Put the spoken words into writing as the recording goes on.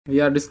We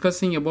are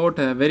discussing about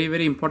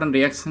very important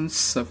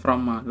reactions from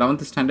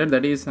 11th standard,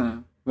 that is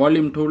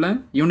volume 2 la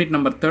unit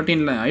number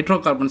 13 la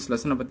hydrocarbons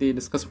lesson பத்தி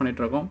discuss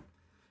பண்ணிட்டு இருக்கோம்.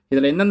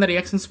 இதில் எந்தெந்த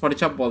reactions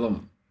படித்தா போதும்,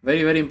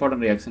 வெரி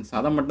இம்பார்ட்டன்ட் ரியாக்ஷன்ஸ்,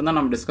 அதை மட்டும் தான்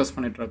நம்ம டிஸ்கஸ்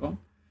பண்ணிட்டு இருக்கோம்.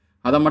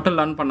 அதை மட்டும்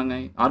லேர்ன் பண்ணுங்க.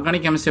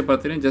 ஆர்கானிக் கெமிஸ்ட்ரியை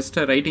பற்றியும்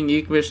just writing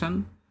equation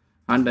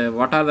and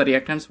what are the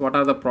reactance, what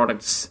are the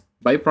products,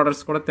 by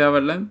products கூட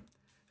தேவையில்லை,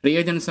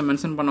 ரியாஜன்ஸை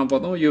மென்ஷன் பண்ண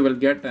போதும் you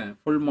will get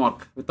full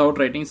mark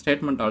without writing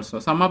statement also.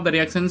 Some of the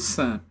reactions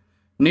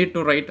need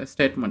to right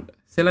statement.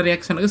 சில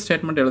ரியாக்ஷனுக்கு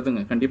statement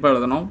எழுதுங்க, கண்டிப்பாக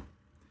எழுதணும்.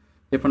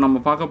 இப்போ நம்ம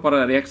பார்க்க போகிற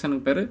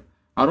ரியாக்ஷனுக்கு பேர்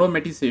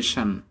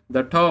அரோமேட்டிசேஷன்.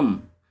 த டேர்ம்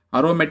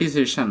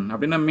அரோமேட்டிசேஷன்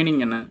அப்படின்னா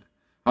மீனிங் என்ன?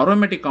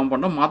 அரோமேட்டிக்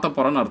காம்பவுண்டை மாற்ற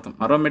போகிறோன்னு அர்த்தம்.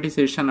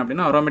 அரோமேட்டிசேஷன்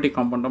அப்படின்னா அரோமேட்டிக்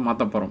காம்பவுண்டை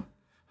மாற்ற போகிறோம்.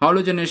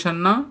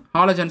 ஹாலோஜனேஷன்னா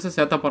ஹாலஜன்ஸை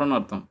சேர்த்த போகிறோன்னு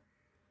அர்த்தம்.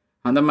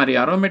 அந்த மாதிரி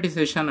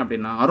அரோமேட்டிசேஷன்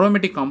அப்படின்னா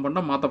அரோமேட்டிக்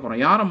காம்பவுண்டை மாற்ற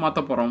போகிறோம். யாரை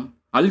மாற்ற போகிறோம்?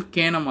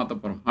 அல்கேனை மாற்ற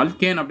போகிறோம்.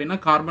 அல்கேன் அப்படின்னா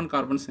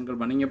கார்பன் சிங்கிள்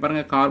பாண்ட். நீங்கள்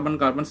பாருங்கள்,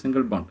 carbon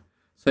single bond.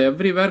 So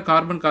everywhere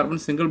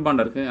carbon single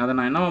bond இருக்குது. அதை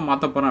நான் என்னவா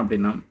மாற்ற போகிறேன்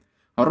அப்படின்னா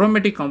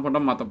அரோமேட்டிக்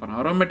காம்பவுண்டாக மாற்ற போகிறேன்.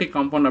 அரோமேட்டிக்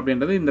காம்பவுண்ட்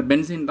அப்படின்றது இந்த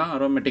பென்சின் தான்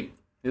அரோமேட்டிக்.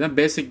 இதுதான்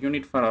பேசிக்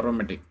யூனிட் ஃபார்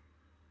அரோமேட்டிக்.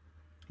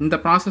 இந்த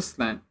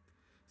ப்ராசஸில்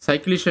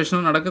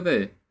சைக்கிளிசேஷனும் நடக்குது,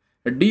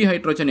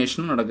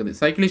 டீஹைட்ரோஜனேஷனும் நடக்குது.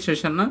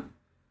 சைக்கிளிசேஷன்னா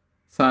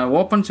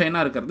ஓப்பன்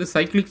செயினாக இருக்கிறது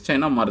சைக்கிளிக்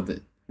செயினாக மாறுது.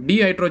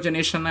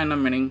 டீஹைட்ரோஜனேஷன்னா என்ன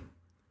மீனிங்?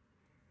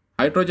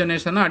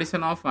 ஹைட்ரோஜனேஷன்னா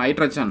addition of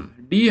hydrogen.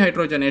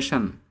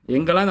 டீஹைட்ரோஜனேஷன்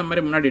எங்கெல்லாம் இந்த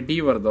மாதிரி முன்னாடி டி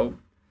வருதோ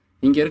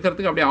இங்கே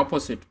இருக்கிறதுக்கு அப்படியே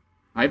ஆப்போசிட்.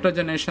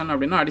 ஹைட்ரோஜனேஷன்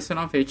அப்படின்னா அடிஷன்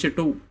ஆஃப்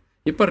H2.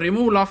 இப்போ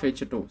ரிமூவல் ஆஃப்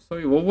H2. ஸோ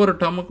ஒவ்வொரு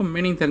டேர்முக்கும்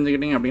மீனிங்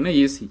தெரிஞ்சுக்கிட்டீங்க அப்படின்னா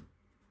easy.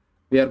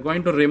 We are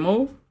going to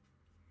remove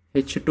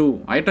H2.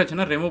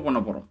 ஹைட்ரஜனை ரிமூவ் பண்ண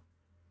போகிறோம்.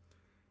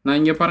 நான்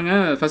இங்கே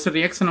பாருங்கள், ஃபஸ்ட்டு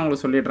ரியாக்ஷன்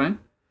உங்களுக்கு சொல்லிடுறேன்.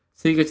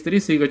 CH3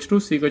 CH2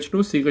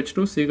 CH2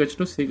 CH2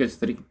 CH2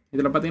 CH3.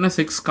 இதில் பார்த்தீங்கன்னா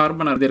 6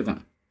 கார்பன்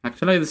எழுதியிருக்கேன்.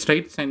 ஆக்சுவலாக இது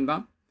ஸ்ட்ரைட் சைன்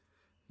தான்.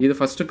 இது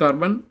ஃபஸ்ட்டு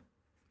கார்பன்,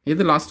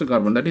 இது last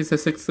carbon, that is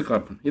 6th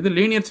carbon. இது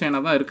லீனியர்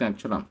செயினாக தான் இருக்குது.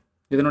 ஆக்சுவலாக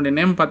இதனுடைய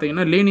நேம்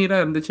பார்த்தீங்கன்னா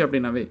லீனியராக இருந்துச்சு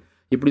அப்படின்னாவே,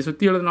 இப்படி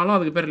சுற்றி எழுதினாலும்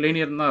அதுக்கு பேர்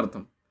லீனியர்னு தான்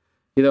அர்த்தம்.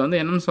 இதை வந்து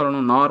என்னன்னு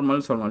சொல்லணும்?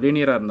 நார்மல் சொல்லணும்.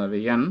 லீனியராக இருந்தாவே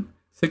N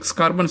 6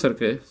 கார்பன்ஸ்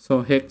இருக்குது. ஸோ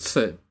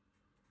ஹெக்ஸு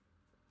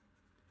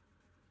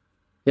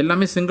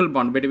எல்லாமே single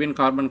bond between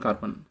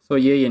carbon. So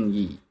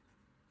ANE.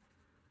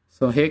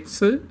 So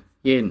hex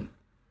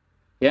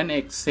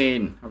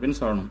NHexane அப்படின்னு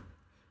சொல்லணும்.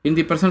 In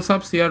the presence of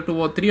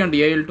Cr2O3 and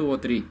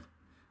Al2O3,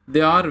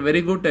 they are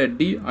very good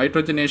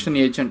dehydrogenation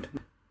agent.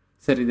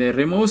 சரி, they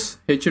removes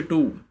H2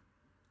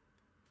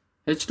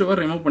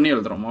 ரிமூவ் பண்ணி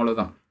எழுதுகிறோம்,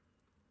 அவ்வளோதான்.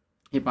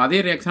 இப்போ அதே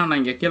ரியாக்ஷனாக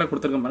நான் இங்கே கீழே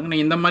கொடுத்துருக்கேன் பாருங்கள்.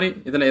 நீங்கள் இந்த மாதிரி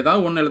இதில்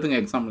ஏதாவது ஒன்று எழுதுங்க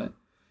எக்ஸாமில்.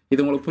 இது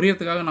உங்களுக்கு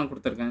புரியறதுக்காக நான்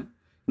கொடுத்துருக்கேன்.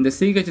 இந்த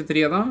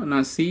CH3 தான்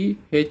நான்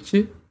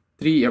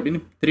CH3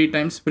 அப்படின்னு 3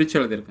 டைம்ஸ் பிரித்து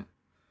எழுதியிருக்கேன்.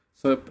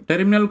 ஸோ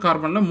டெர்மினல்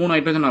கார்பனில் 3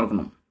 ஹைட்ரஜனாக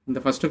இருக்கணும். இந்த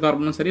ஃபஸ்ட்டு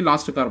கார்பனும் சரி,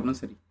 லாஸ்ட்டு கார்பனும்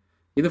சரி.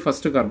 இது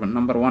first carbon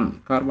number 1,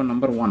 carbon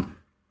number 1.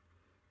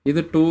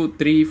 இது 2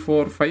 3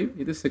 4 5,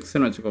 இது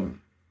 6ன்னு வச்சுக்கோங்க.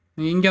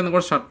 நீங்கள் இங்கே அந்த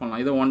கூட ஸ்டார்ட்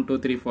பண்ணலாம். இது 1 2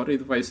 3 4,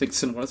 இது 5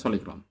 6ன்னு கூட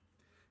சொல்லிக்கலாம்.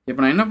 இப்போ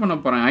நான் என்ன பண்ண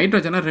போகிறேன்?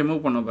 ஹைட்ரஜனை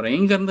ரிமூவ் பண்ண போகிறேன்.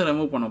 எங்கேருந்து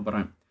ரிமூவ் பண்ண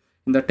போகிறேன்?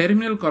 இந்த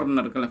டெர்மினல் கார்பன்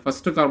இருக்குல்ல,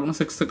 ஃபஸ்ட்டு கார்பனும்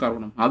 6th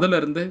கார்பனும்,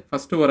 அதிலிருந்து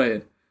ஃபஸ்ட்டு ஒரு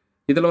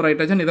இதில் ஒரு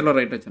ஹைட்ரஜன், இதில் ஒரு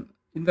ஹைட்ரஜன்,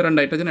 இந்த 2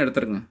 ஹைட்ரஜன்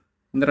எடுத்துருங்க.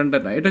 இந்த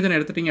 2 ஹைட்ரஜன்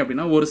எடுத்துட்டிங்க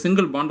அப்படின்னா ஒரு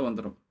சிங்கிள் பாண்ட்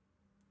வந்துடும்.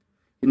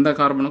 இந்த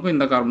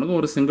கார்பனுக்கும்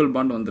ஒரு சிங்கிள்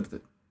பாண்ட் வந்துடுது.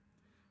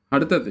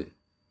 அடுத்தது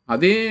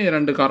அதே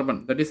 2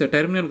 carbon, that is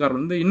terminal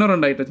carbon வந்து இன்னொரு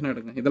 2 ஹைட்ரஜன்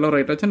எடுங்க. இதில் ஒரு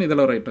ஹைட்ரஜன்,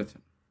 இதில் ஒரு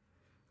ஹைட்ரஜன்.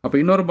 அப்போ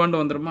இன்னொரு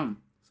பாண்டு வந்துடுமா?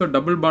 ஸோ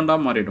டபுள் பாண்டாக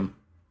மாறிடும்.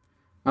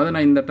 அதை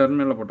நான் இந்த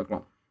டெர்மினலில்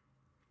போட்டுக்கலாம்.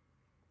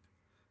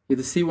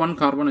 இது C1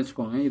 கார்பன்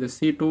வச்சுக்கோங்க, இது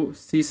C2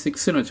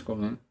 C6ன்னு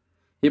வச்சுக்கோங்க.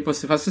 இப்போ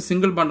ஃபஸ்ட்டு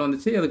சிங்கிள் பாண்ட்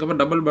வந்துச்சு, அதுக்கப்புறம்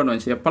டபுள் பாண்ட்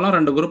வந்துச்சு. எப்போல்லாம்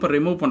 2 குரூப்பை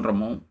ரிமூவ்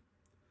பண்ணுறோமோ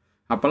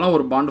அப்போல்லாம்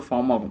ஒரு பாண்டு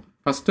ஃபார்ம் ஆகும்.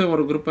 ஃபஸ்ட்டு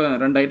ஒரு குரூப்பை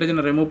 2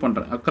 ஹைட்ரஜனை ரிமூவ்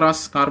பண்ணுறேன்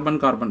அக்ராஸ்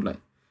கார்பனில்.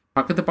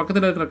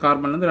 பக்கத்தில் இருக்கிற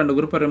கார்பன்லேருந்து 2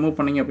 குரூப்பை ரிமூவ்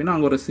பண்ணிங்க அப்படின்னா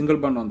அங்கே ஒரு சிங்கிள்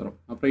பாண்ட் வந்துடும்.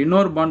 அப்புறம்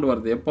இன்னொரு பாண்ட்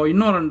வருது, எப்போ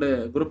இன்னும் 2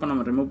 குரூப்பை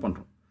நம்ம ரிமூவ்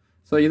பண்ணுறோம்.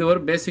 ஸோ இது ஒரு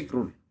பேசிக்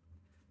ரூல்.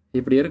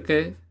 இப்படி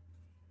இருக்குது,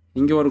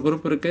 இங்கே ஒரு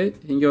குரூப் இருக்குது,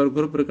 இங்கே ஒரு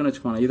குரூப் இருக்குதுன்னு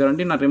வச்சுக்கோங்க. இதை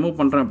 2 நான் ரிமூவ்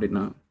பண்ணுறேன்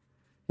அப்படின்னா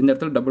இந்த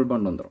இடத்துல டபுள்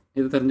பாண்ட் வந்துடும்.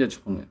 இது தெரிஞ்சு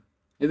வச்சுக்கோங்க.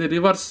 இது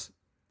ரிவர்ஸ்,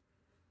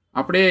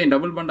 அப்படியே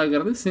டபுள் பாண்ட்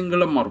ஆகிறது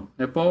சிங்கிளாக மாறும்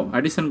எப்போ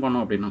அடிஷன்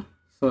பண்ணோம் அப்படின்னா.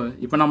 ஸோ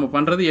இப்போ நம்ம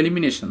பண்ணுறது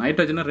எலிமினேஷன்,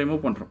 ஹைட்ரஜனை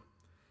ரிமூவ் பண்ணுறோம்.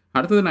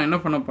 அடுத்தது நான் என்ன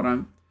பண்ண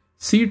போகிறேன்?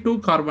 C2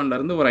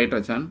 கார்பன்லேருந்து ஒரு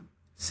ஹைட்ரஜன்,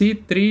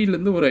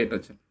 C3லேருந்து ஒரு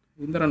ஹைட்ரஜன்,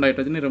 இந்த 2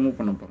 ஹைட்ரஜனை ரிமூவ்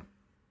பண்ண போகிறேன்.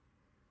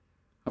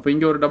 அப்போ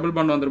இங்கே ஒரு டபுள்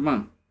பாண்ட் வந்துடுமா?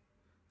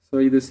 ஸோ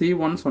இது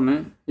C1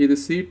 சொன்னேன், இது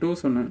C2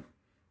 சொன்னேன்.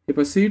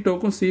 இப்போ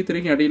C2க்கும்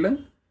C3க்கும் அடியில்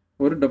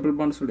ஒரு டபுள்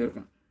பாண்ட்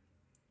சொல்லியிருக்கேன்,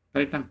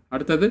 கரெக்டாக?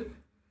 அடுத்தது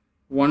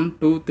 1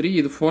 2 3,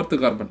 இது 4th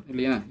கார்பன்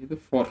இல்லையா? இது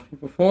 4.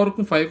 இப்போ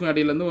 4க்கும் 5க்கும்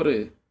அடியிலேருந்து ஒரு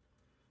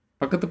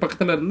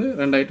பக்கத்தில் இருந்து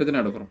 2 ஹைட்ரஜன்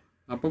எடுக்கிறோம்.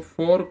 அப்போ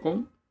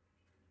 4க்கும்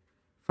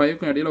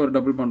 5க்கும் அடியில் ஒரு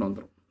டபுள் பாண்ட்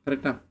வந்துடும்,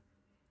 கரெக்டாக?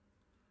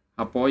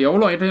 அப்போது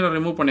எவ்வளோ ஹைட்ரஜனை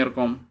ரிமூவ்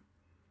பண்ணியிருக்கோம்?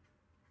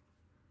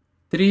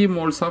 3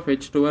 moles ஆஃப்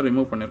H2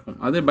 ரிமூவ்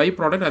பண்ணியிருக்கோம். அது பை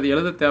ப்ராடக்ட், அது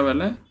எழுத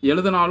தேவையில்லை,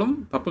 எழுதினாலும்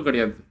தப்பு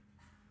கிடையாது.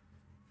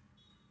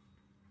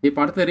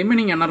 இப்போ அடுத்த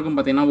ரிமைனிங் என்ன இருக்கும்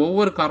பார்த்தீங்கன்னா,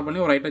 ஒவ்வொரு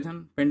கார்பன்லையும் ஒரு ஹைட்ரஜன்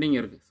பெண்டிங்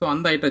இருக்குது. ஸோ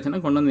அந்த ஹைட்ரஜனை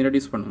கொண்டு வந்து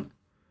இன்ட்ரடியூஸ் பண்ணுங்கள்.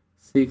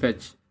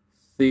 CH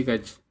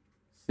CH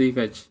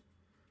CH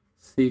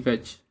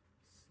CH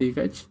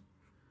CH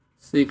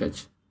CH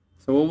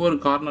so ஒவ்வொரு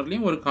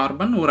கார்னர்லேயும் ஒரு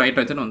கார்பன் ஒரு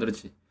ஹைட்ரஜன்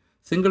வந்துடுச்சு.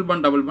 சிங்கிள்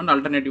பாண்ட் டபுள் பாண்ட்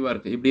ஆல்டர்னேட்டிவாக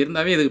இருக்குது. இப்படி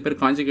இருந்தாவே இதுக்கு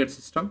பேர் கான்ஜுகேட்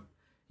சிஸ்டம்.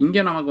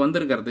 இங்கே நமக்கு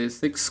வந்திருக்கிறது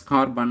 6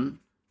 கார்பன்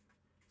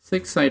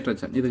 6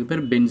 ஹைட்ரஜன், இதுக்கு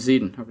பேர்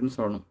பென்சீன் அப்படின்னு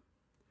சொல்லணும்.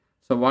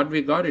 So what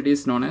we got, it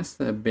is known as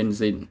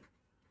benzene.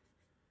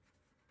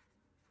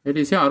 It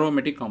is a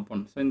aromatic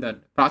compound. So இந்த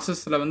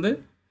ப்ராசஸில் வந்து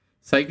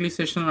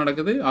சைக்ளிசேஷன்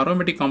நடக்குது,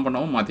 அரோமேட்டிக்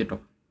காம்பவுண்டாகவும்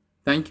மாற்றிட்டோம்.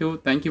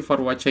 தேங்க்யூ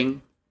ஃபார் வாட்சிங்.